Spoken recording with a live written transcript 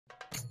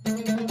Hi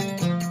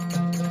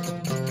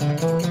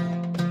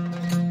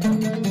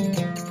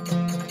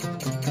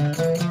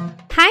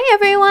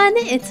everyone,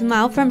 it's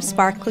Mao from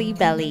Sparkly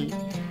Belly.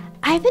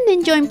 I've been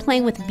enjoying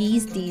playing with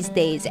bees these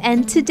days,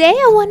 and today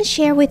I want to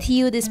share with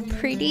you this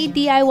pretty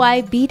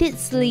DIY beaded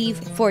sleeve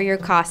for your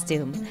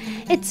costume.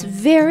 It's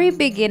very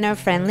beginner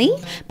friendly,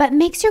 but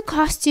makes your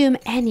costume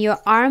and your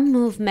arm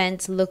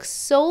movements look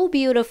so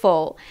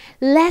beautiful.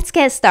 Let's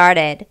get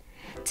started.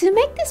 To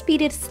make this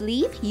beaded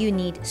sleeve, you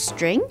need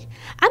string.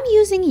 I'm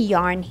using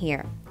yarn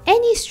here.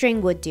 Any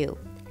string would do.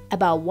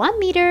 About 1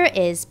 meter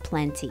is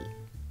plenty.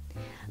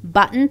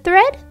 Button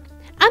thread.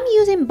 I'm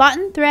using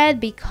button thread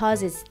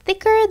because it's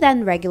thicker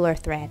than regular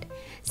thread.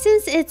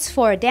 Since it's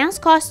for a dance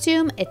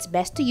costume, it's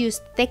best to use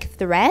thick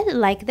thread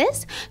like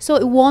this so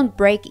it won't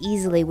break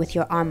easily with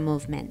your arm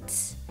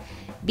movements.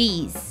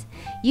 Bees.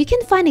 You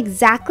can find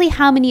exactly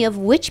how many of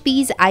which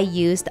bees I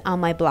used on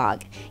my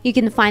blog. You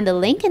can find the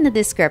link in the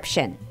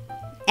description.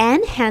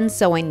 And hand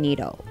sewing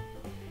needle.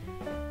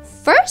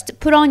 First,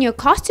 put on your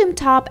costume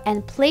top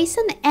and place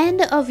an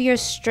end of your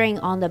string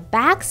on the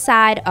back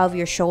side of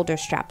your shoulder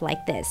strap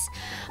like this.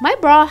 My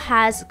bra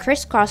has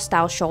crisscross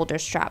style shoulder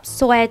straps,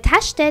 so I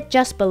attached it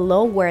just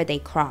below where they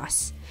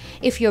cross.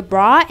 If your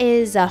bra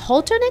is a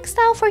halter neck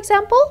style, for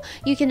example,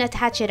 you can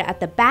attach it at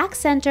the back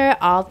center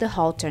of the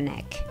halter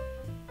neck.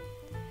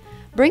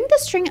 Bring the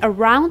string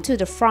around to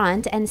the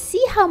front and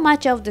see how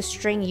much of the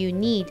string you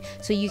need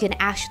so you can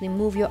actually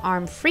move your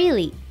arm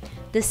freely.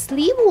 The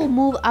sleeve will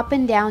move up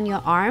and down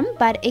your arm,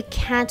 but it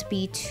can't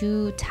be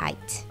too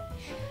tight.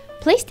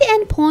 Place the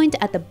end point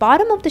at the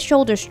bottom of the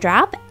shoulder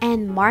strap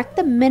and mark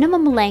the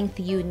minimum length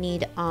you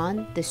need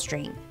on the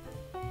string.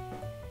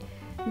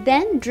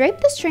 Then drape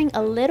the string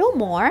a little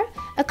more,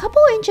 a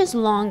couple inches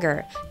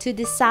longer, to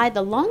decide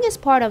the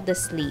longest part of the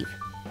sleeve,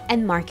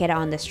 and mark it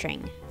on the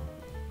string.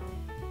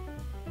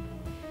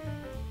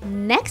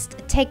 Next,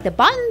 take the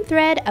button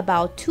thread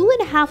about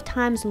 2.5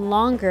 times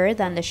longer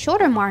than the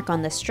shoulder mark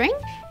on the string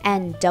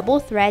and double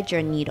thread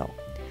your needle.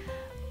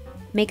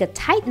 Make a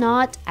tight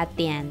knot at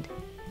the end.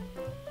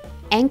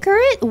 Anchor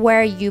it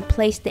where you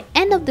place the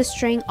end of the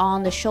string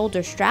on the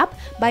shoulder strap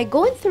by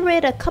going through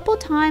it a couple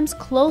times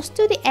close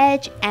to the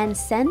edge and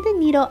send the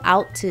needle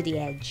out to the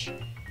edge.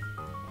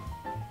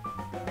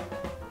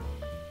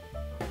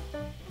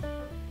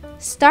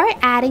 Start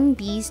adding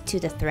bees to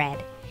the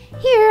thread.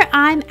 Here,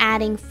 I'm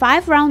adding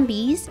 5 round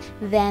bees,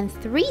 then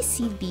 3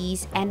 seed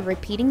bees, and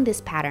repeating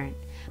this pattern.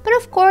 But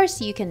of course,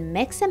 you can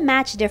mix and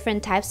match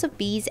different types of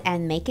bees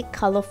and make it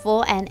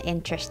colorful and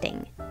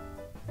interesting.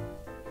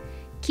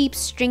 Keep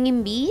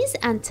stringing bees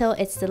until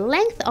it's the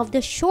length of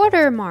the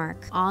shoulder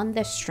mark on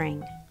the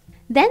string.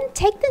 Then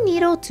take the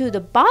needle to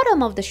the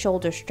bottom of the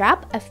shoulder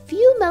strap a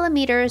few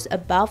millimeters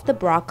above the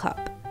bra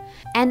cup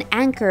and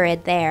anchor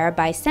it there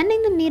by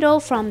sending the needle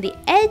from the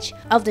edge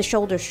of the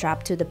shoulder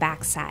strap to the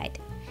back side.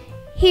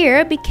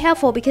 Here, be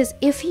careful because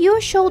if your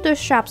shoulder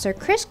straps are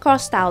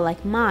crisscross style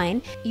like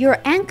mine,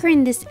 you're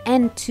anchoring this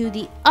end to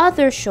the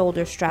other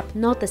shoulder strap,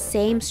 not the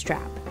same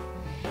strap.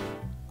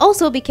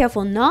 Also, be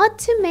careful not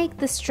to make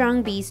the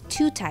strung bees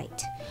too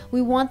tight.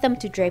 We want them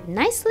to drape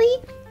nicely,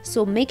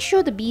 so make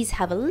sure the bees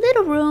have a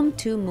little room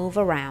to move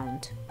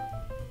around.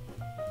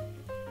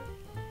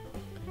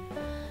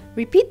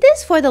 Repeat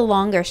this for the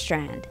longer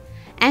strand.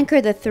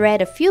 Anchor the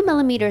thread a few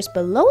millimeters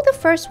below the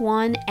first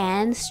one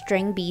and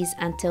string bees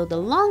until the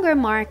longer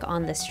mark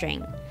on the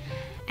string.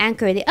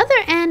 Anchor the other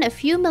end a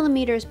few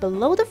millimeters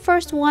below the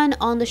first one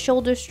on the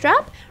shoulder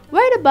strap,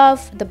 right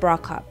above the bra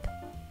cup.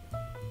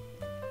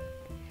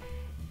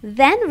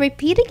 Then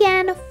repeat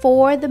again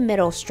for the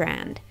middle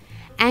strand.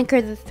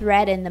 Anchor the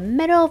thread in the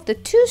middle of the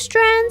 2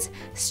 strands,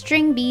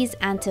 string bees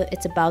until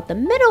it's about the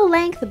middle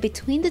length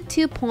between the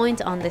 2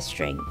 points on the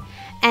string,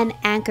 and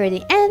anchor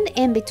the end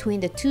in between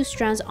the 2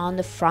 strands on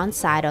the front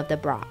side of the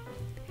bra.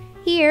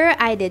 Here,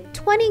 I did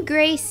 20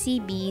 gray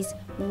seed bees,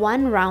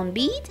 1 round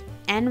bead,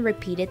 and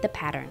repeated the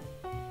pattern.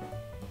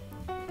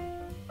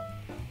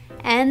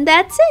 And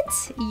that's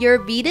it! Your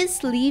beaded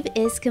sleeve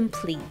is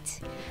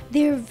complete.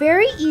 They're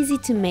very easy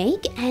to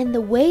make, and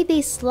the way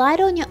they slide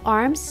on your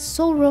arms is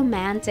so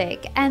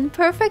romantic and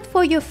perfect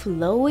for your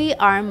flowy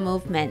arm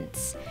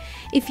movements.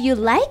 If you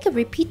like,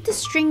 repeat the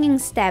stringing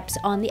steps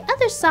on the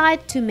other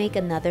side to make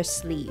another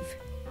sleeve.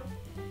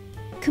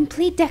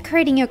 Complete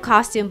decorating your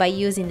costume by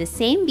using the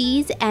same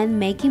beads and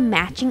making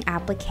matching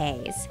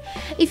appliques.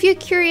 If you're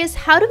curious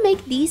how to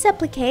make these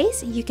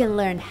appliques, you can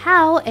learn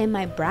how in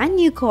my brand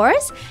new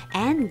course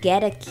and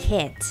get a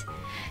kit.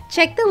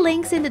 Check the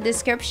links in the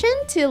description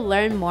to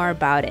learn more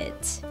about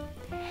it.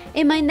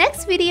 In my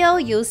next video,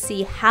 you'll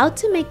see how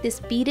to make this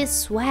beaded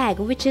swag,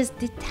 which is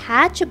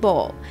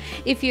detachable.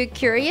 If you're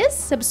curious,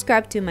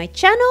 subscribe to my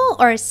channel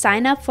or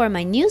sign up for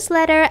my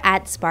newsletter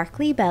at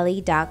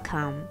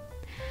sparklybelly.com.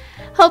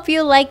 Hope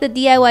you liked the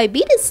DIY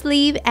beaded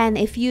sleeve, and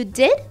if you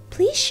did,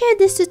 please share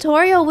this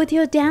tutorial with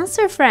your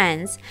dancer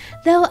friends.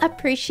 They'll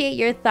appreciate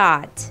your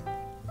thought.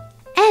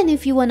 And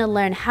if you want to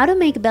learn how to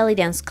make belly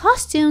dance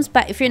costumes,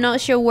 but if you're not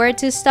sure where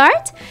to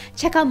start,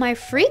 check out my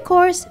free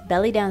course,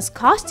 Belly Dance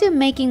Costume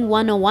Making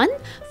 101,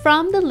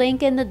 from the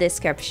link in the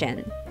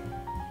description.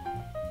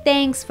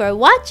 Thanks for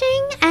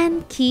watching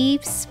and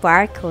keep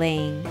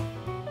sparkling!